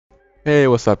Hey,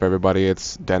 what's up, everybody?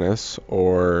 It's Dennis,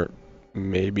 or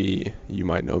maybe you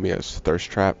might know me as Thirst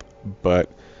Trap, but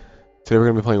today we're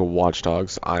going to be playing Watch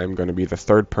Dogs. I'm going to be the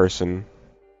third person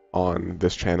on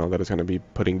this channel that is going to be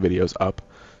putting videos up.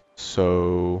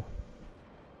 So,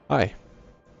 hi.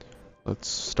 Let's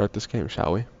start this game,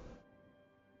 shall we?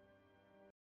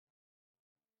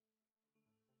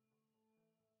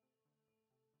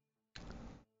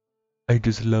 I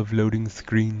just love loading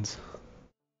screens.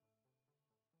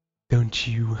 Don't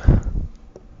you?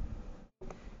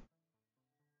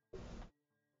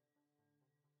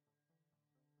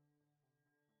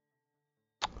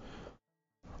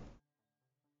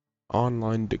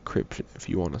 Online decryption. If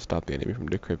you want to stop the enemy from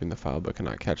decrypting the file but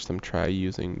cannot catch them, try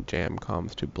using jam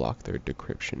comms to block their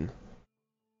decryption.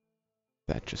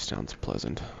 That just sounds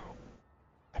pleasant.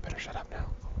 I better shut up now.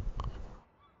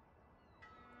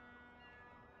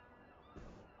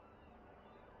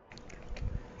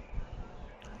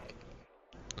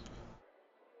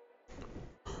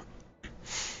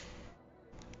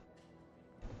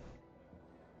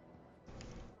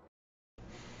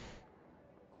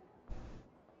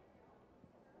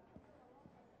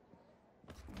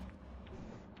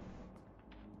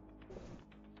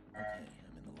 Okay,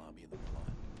 I'm in the lobby of the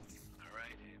plot. All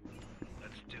right,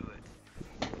 let's do it.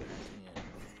 Yeah.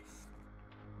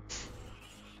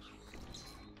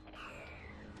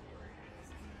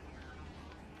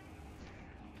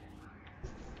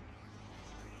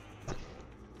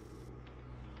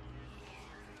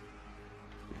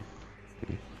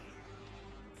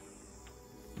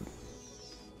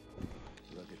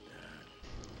 Look at that.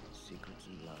 Secrets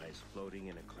and lies floating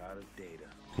in a cloud of data.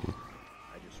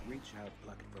 I just reach out,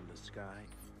 pluck it from the sky,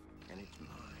 and it's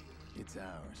mine. It's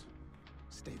ours.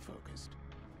 Stay focused.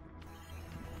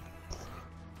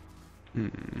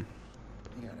 You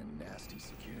got a nasty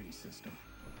security system.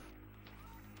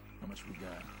 How much we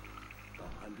got?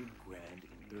 100 grand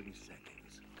in 30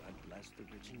 seconds. God bless the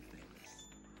rich and famous.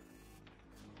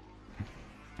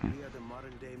 We are the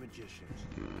modern day magicians,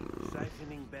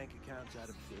 siphoning bank accounts out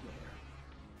of thin air.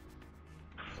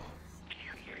 Can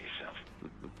you hear yourself?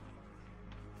 What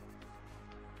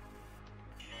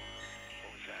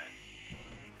was that?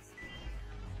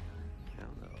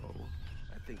 Hello.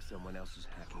 I think someone else is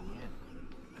hacking in.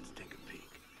 Let's take a peek.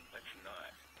 Let's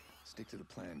not. Stick to the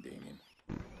plan, Damien.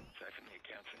 Siphon the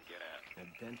accounts and get out.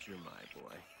 Adventure, my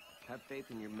boy. Have faith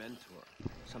in your mentor.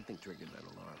 Something triggered that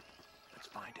alarm. Let's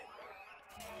find it.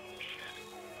 Shit.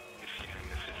 It's scanning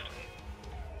the system.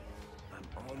 I'm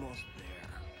almost there.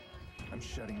 I'm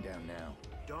shutting down now.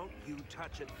 Don't you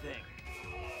touch a thing.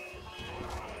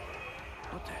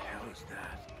 What the hell is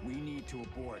that? We need to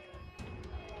abort.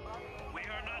 We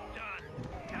are not done.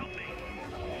 Help me.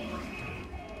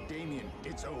 Damien,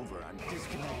 it's over. I'm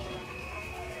disconnected.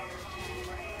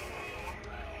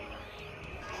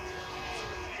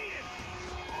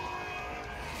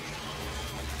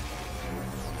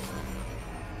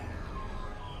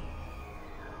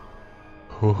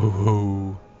 Ho ho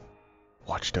ho.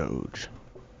 Watch Doge.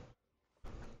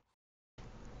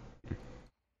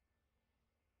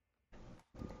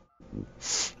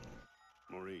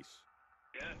 Maurice.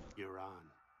 Yeah? You're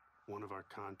on. One of our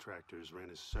contractors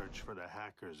ran a search for the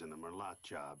hackers in the Merlot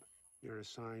job. You're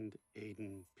assigned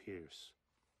Aiden Pierce.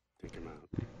 Take him out.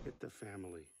 Hit the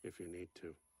family if you need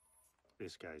to.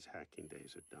 This guy's hacking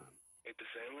days are done. Hit the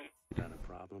family? Got a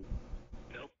problem?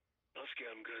 Nope. I'll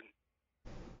scare him good.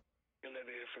 You'll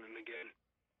never hear from him again.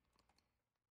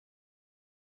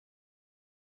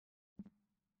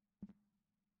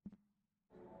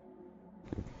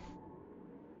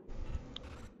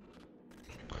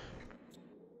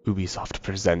 Ubisoft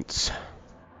presents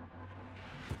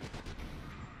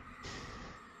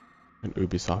an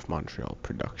Ubisoft Montreal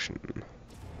production.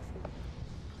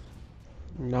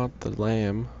 Not the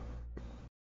lamb.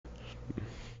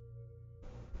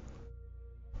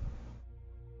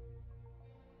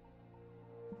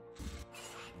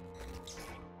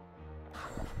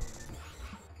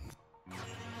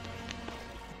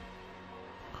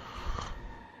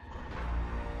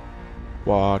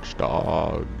 Watch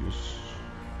Dogs.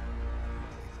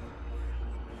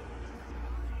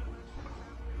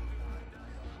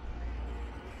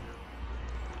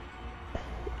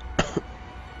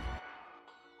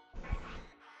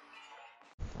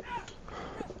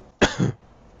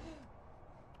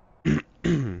 You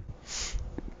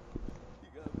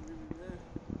gotta believe me, man.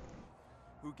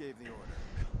 Who gave the order?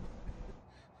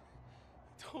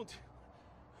 Don't.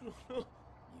 I don't know.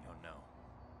 You don't know.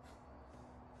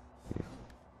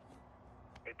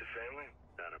 Hit the family?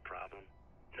 Got a problem?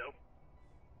 Nope.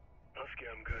 I'll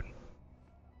scare him good.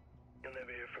 You'll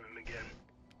never hear from him again.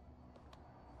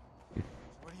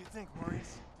 What do you think,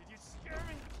 Maurice? Did you scare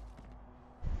me?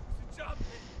 It's a job,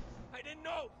 man. I didn't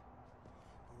know.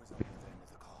 Who was on the other end of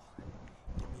the call?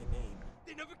 Give me a name.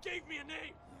 They never gave me a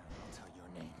name. Yeah, I'll tell your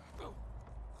name. Oh.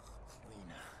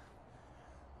 Lena.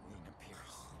 Lena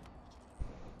Pierce.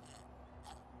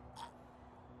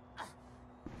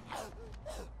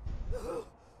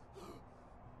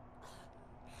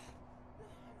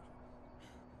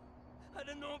 I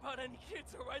didn't know about any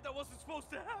kids, all right? That wasn't supposed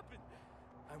to happen.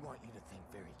 I want you to think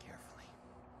very carefully.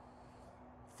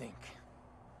 Think.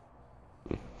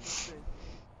 Listen,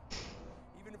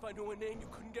 even if I knew a name, you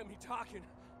couldn't get me talking.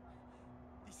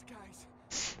 These guys,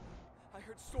 I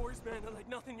heard stories, man, that like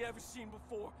nothing you ever seen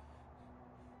before.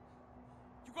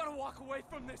 You gotta walk away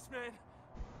from this, man.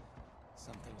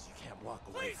 Some things you can't walk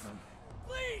away Please, from.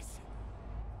 please.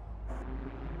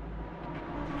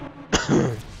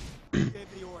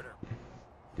 Gave the order.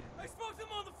 I spoke to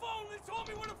them on the phone. They told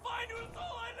me where to find you. That's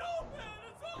all I know, man.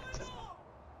 That's all I know.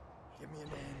 Give me a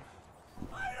name.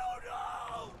 I don't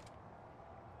know.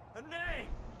 A name.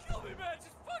 Kill me, man.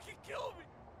 Just fucking kill me.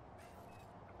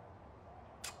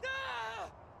 Ah!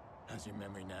 How's your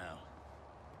memory now?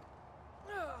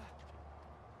 Ah!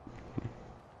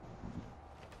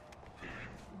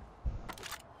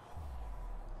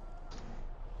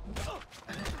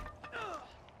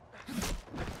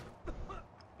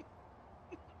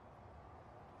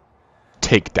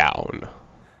 Take down.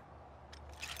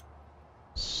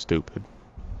 Stupid.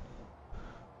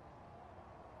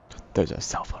 There's a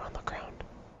cell phone on the ground.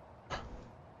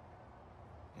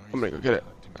 I'm gonna go get it.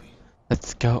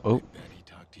 Let's go. Oh, Bet he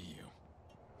talked to you.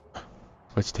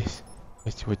 what's this?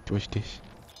 What's this?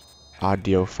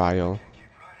 Audio file.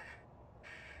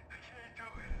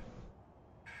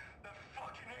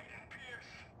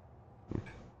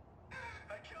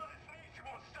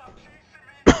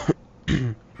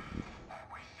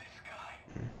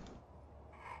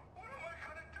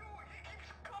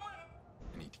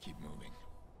 I need to keep moving.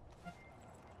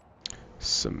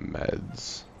 Some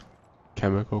meds.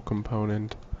 Chemical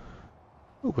component.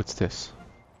 Ooh, what's this?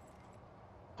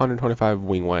 125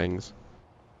 wing wangs.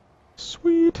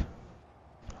 Sweet.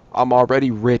 I'm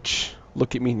already rich.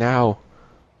 Look at me now.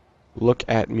 Look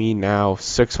at me now.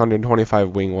 625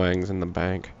 wing wangs in the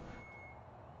bank.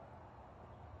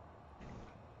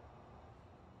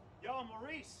 Yo,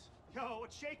 Maurice. Yo,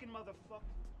 what's shaking, motherfucker?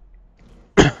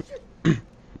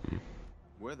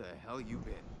 Where the hell you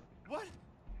been? What?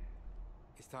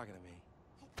 He's talking to me.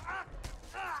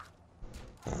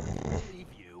 I'll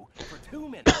leave you for 2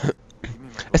 minutes. Give me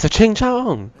my It's a ching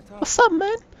chong. What's up,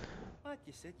 man? What?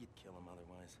 You said you'd kill him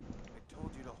otherwise. I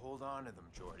told you to hold on to them,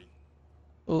 Jordy.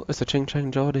 Oh, it's a ching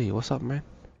chang Jordy. What's up, man?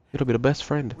 It'll be the best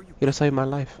friend. It'll save my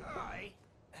life. I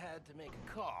had to make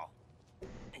a call.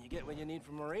 And you get what you need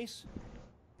from Maurice?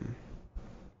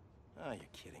 Oh, you're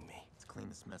kidding me. Let's clean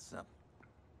this mess up.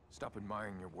 Stop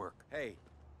admiring your work. Hey,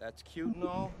 that's cute and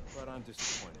all, but I'm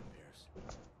disappointed, Pierce.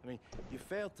 I mean, you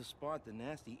failed to spot the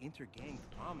nasty inter-gang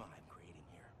drama I'm creating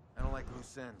here. I don't like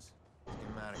loose ends. Let's get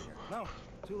him out of here. No,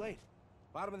 too late.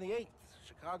 Bottom of the 8th.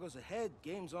 Chicago's ahead.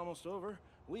 Game's almost over.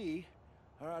 We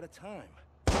are out of time.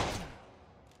 Huh.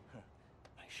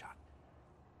 Nice shot.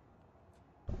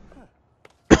 Huh.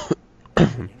 You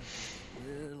know,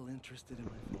 a little interested in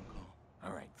my phone call.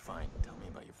 All right, fine. Tell me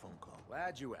about your phone call.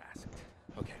 Glad you asked.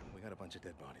 Okay, we got a bunch of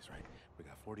dead bodies, right? We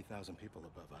got 40,000 people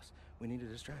above us. We need a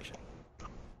distraction.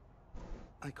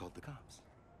 I called the cops.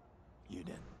 You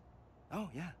did. Oh,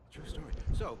 yeah, true story.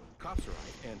 So, cops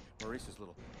arrive, and Maurice's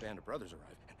little band of brothers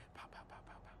arrive, and pow, pow, pow,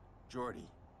 pow, pow. Jordy,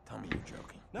 tell me you're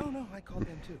joking. No, I called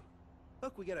them too.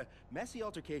 Look, we get a messy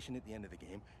altercation at the end of the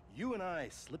game. You and I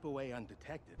slip away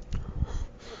undetected.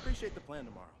 We'll appreciate the plan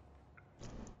tomorrow.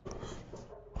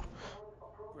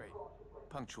 Great.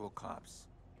 Punctual cops.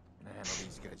 Gonna handle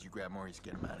these guys. You grab Maurice,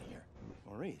 get him out of here.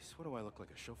 Maurice, what do I look like,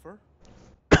 a chauffeur?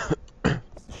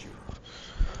 It's the shooter.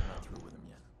 I'm not through with him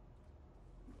yet.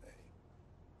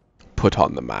 Put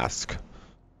on the mask.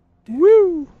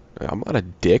 Woo! I'm not a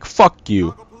dick. Fuck you.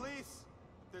 Chicago Police,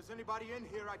 if there's anybody in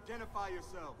here, identify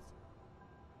yourselves.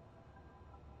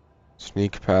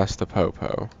 Sneak past the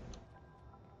popo.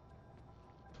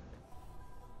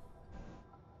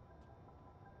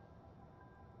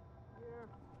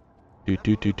 Doot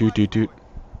doot doot doot doot doot.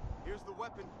 Here's the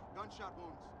weapon, gunshot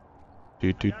wounds.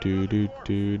 Doot doot doot doot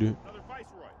doot doot. Another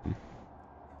viceroy.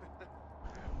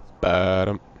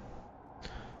 Ba-dum.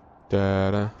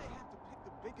 Da-da. They have to pick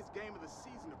the biggest game of the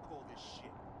season to call this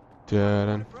shit.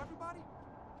 Da-da. For everybody?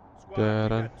 Squad,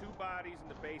 Da-da. we got 2 bodies in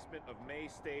the basement of May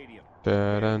Stadium.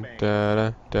 Da-da. Bang, bang.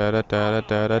 Da-da. Da-da.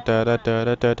 Da-da. Da-da.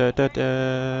 Da-da. Da-da. Da-da.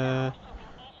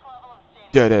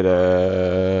 Da-da.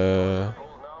 Da-da.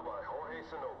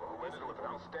 ended with an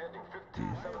outstanding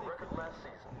 15-7 record last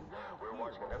season. We're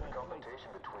watching an epic confrontation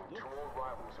between two old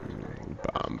rivals here today.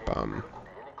 Bum bum. Couldn't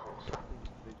be any closer.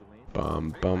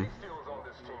 Bum bum. Big Steel's on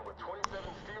this team with 27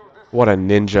 steals this What a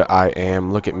ninja I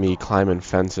am. Look at me climbing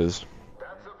fences.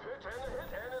 That's a pitch and a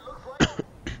hit, and it looks like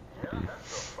yeah,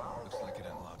 that's a foul Looks ball. like it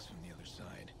unlocks from the other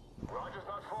side. Roger's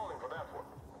not falling for that one.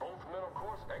 Both men, of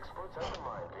course, experts at the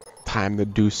mind game. Time to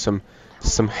do some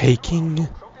haking. Something's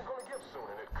gonna give soon,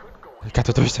 and it could go. I got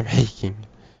to do some haking.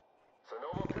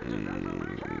 Sonoma pitches as a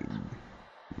return.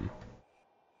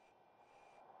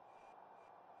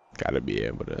 Gotta be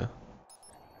able to.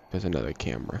 There's another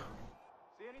camera.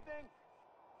 See anything?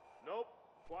 Nope.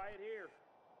 Quiet here.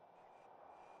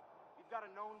 We've got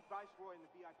a known viceroy in the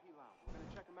VIP lounge. We're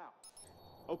gonna check him out.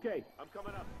 Okay, I'm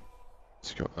coming up.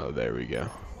 Let's go. Oh, there we go.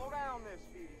 Slow down there,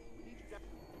 Speedy. We need you down.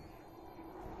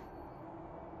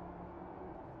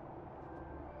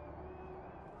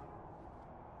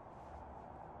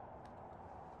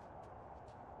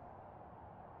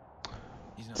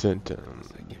 He's not Dun, moving dun.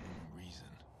 unless I give him a reason.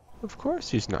 Of course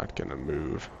he's not gonna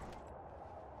move.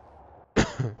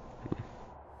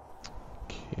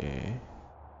 Okay.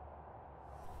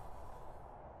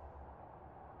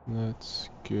 Let's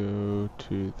go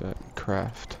to that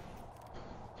craft.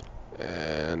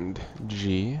 And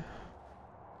G.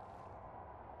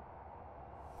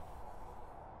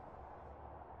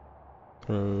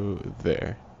 Throw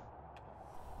there.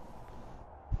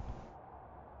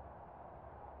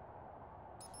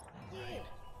 Alright.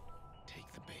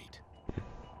 Take the bait.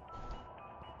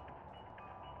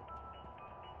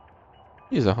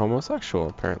 He's a homosexual,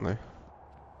 apparently.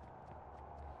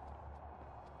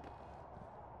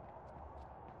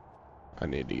 I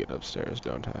need to get upstairs,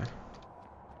 don't I?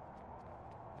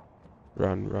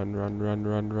 Run, run, run, run,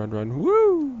 run, run, run.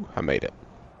 Woo! I made it.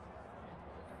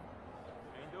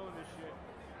 Ain't doing this shit.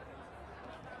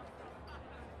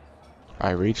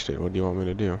 I reached it. What do you want me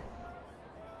to do?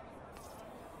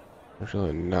 There's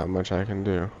really not much I can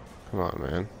do. Come on,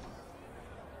 man.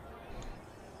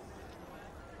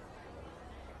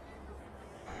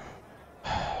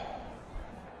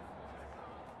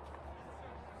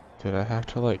 Did I have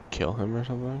to, like, kill him or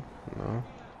something? No.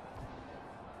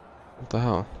 What the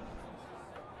hell?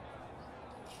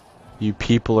 You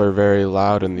people are very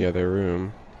loud in the other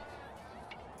room.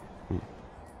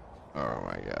 Oh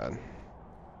my god.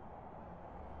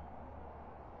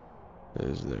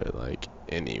 Is there, like,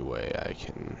 any way I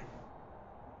can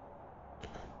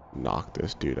knock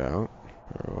this dude out?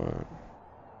 Or what?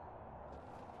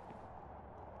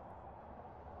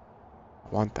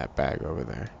 I want that bag over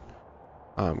there.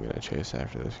 I'm gonna chase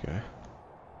after this guy.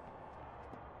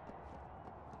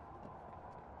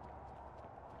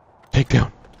 Take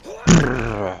down.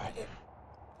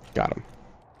 Got him.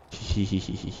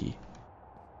 Hehehehe.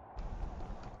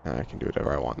 Now I can do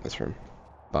whatever I want in this room.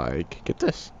 Like, get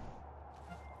this.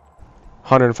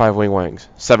 105 wing wangs.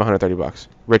 730 bucks.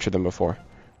 Richer than before.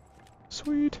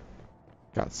 Sweet.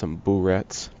 Got some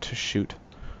burets to shoot.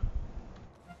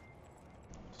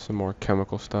 Some more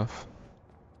chemical stuff.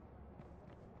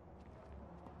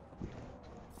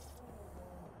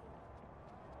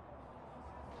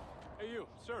 Hey, you,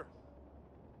 sir.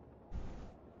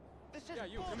 This is Yeah,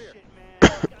 you, come here. bullshit, man.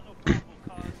 I got no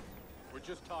problem, cuz. We're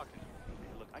just talking.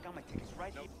 Look, I got my tickets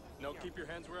right No, here. no, keep your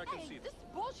hands where I can Hey, see this them.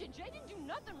 is bullshit. Jay didn't do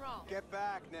nothing wrong. Get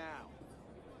back now.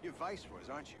 You're viceroys,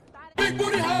 aren't you? Big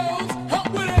booty house,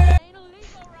 help with it. Ain't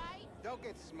illegal, right? Don't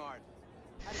get smart.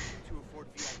 How did you two afford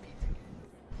VIP tickets?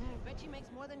 Bet she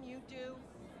makes more than you do.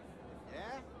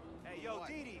 Yeah? Hey, yo, What?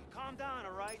 Didi, calm down,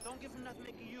 all right? Don't give him nothing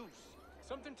they can use.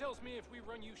 Something tells me if we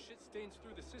run you shit stains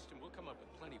through the system, we'll come up with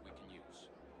plenty we can use.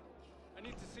 I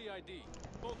need to see ID.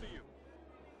 Both of you.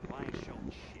 I ain't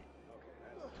showing shit.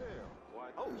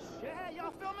 Oh, shit. Hey,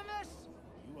 y'all filming this?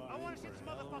 I want to see this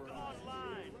motherfucker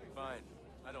online. Fine.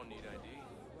 I don't need ID.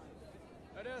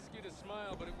 I'd ask you to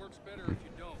smile, but it works better if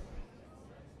you don't.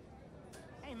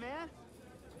 Hey, man.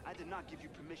 I did not give you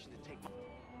permission to take my...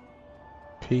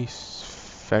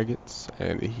 Peace, faggots.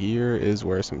 And here is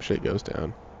where some shit goes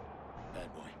down.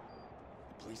 Bad boy.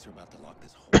 The police are about to lock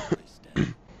this whole place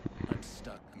down. I'm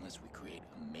stuck unless we create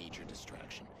a major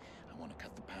distraction. I want to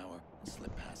cut the power and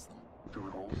slip past them. To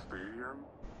the whole stadium?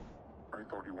 I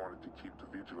thought you wanted to keep the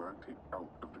vigilante out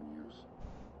of the news.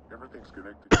 Everything's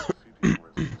connected to the city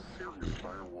with a serious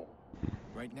firewall.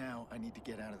 Right now, I need to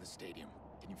get out of the stadium.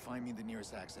 Can you find me the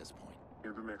nearest access point?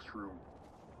 In the next room.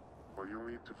 But you'll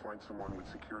need to find someone with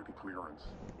security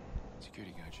clearance.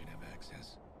 Security guard should have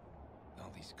access.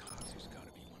 All these cops, there's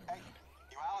gotta be one Hey, around.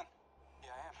 you Alan?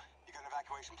 Yeah, I am. You got an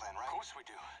evacuation plan, right? Of course we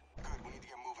do. Good, we need to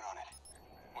get moving on it.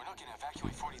 We're not gonna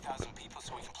evacuate 40,000 people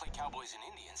so we can play cowboys and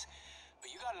Indians. But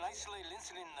you got an isolated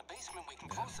incident in the basement, we can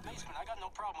close the basement. I got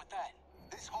no problem with that.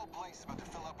 This whole place is about to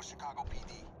fill up with Chicago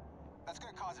PD. That's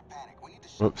gonna cause a panic. We need to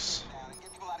shut it down and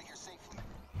get people out of here safely.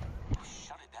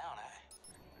 Shut it down,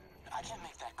 eh? I can't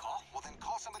make that call. Well, then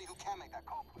call somebody who can make that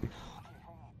call, please.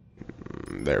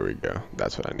 There we go.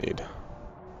 That's what I need.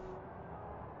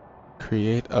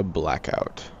 Create a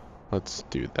blackout. Let's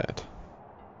do that.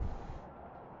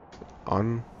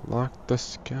 Unlock the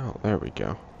scout. There we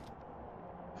go.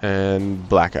 And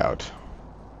blackout.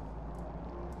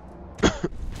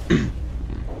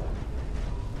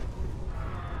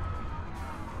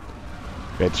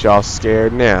 Bet y'all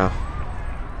scared now.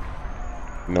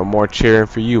 No more cheering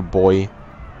for you, boy.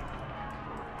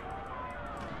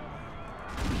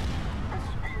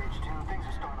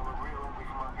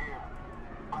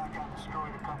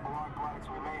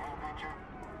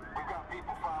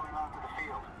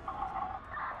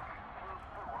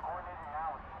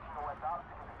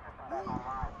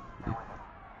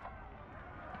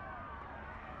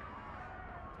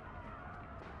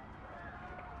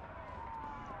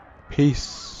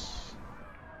 Peace.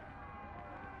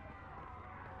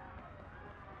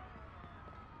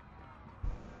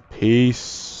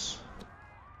 Peace.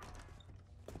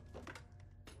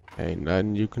 Ain't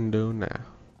nothing you can do now.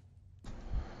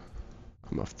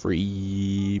 I'm a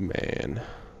free man.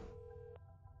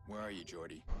 Where are you,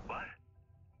 Jordy? What?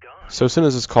 Gone. So as soon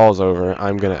as this call is over,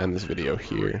 I'm gonna end this video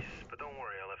here. But don't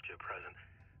worry, I left you a present.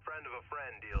 Friend of a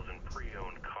friend deals in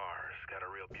pre-owned cars. Got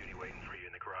a real beauty waiting for you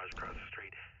in the garage across the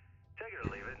street. Take it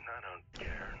or leave it, I don't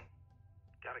care.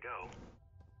 Gotta go.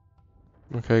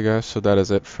 Okay guys, so that is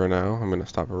it for now. I'm gonna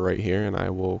stop right here and I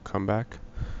will come back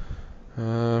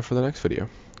for the next video.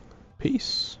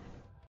 Peace.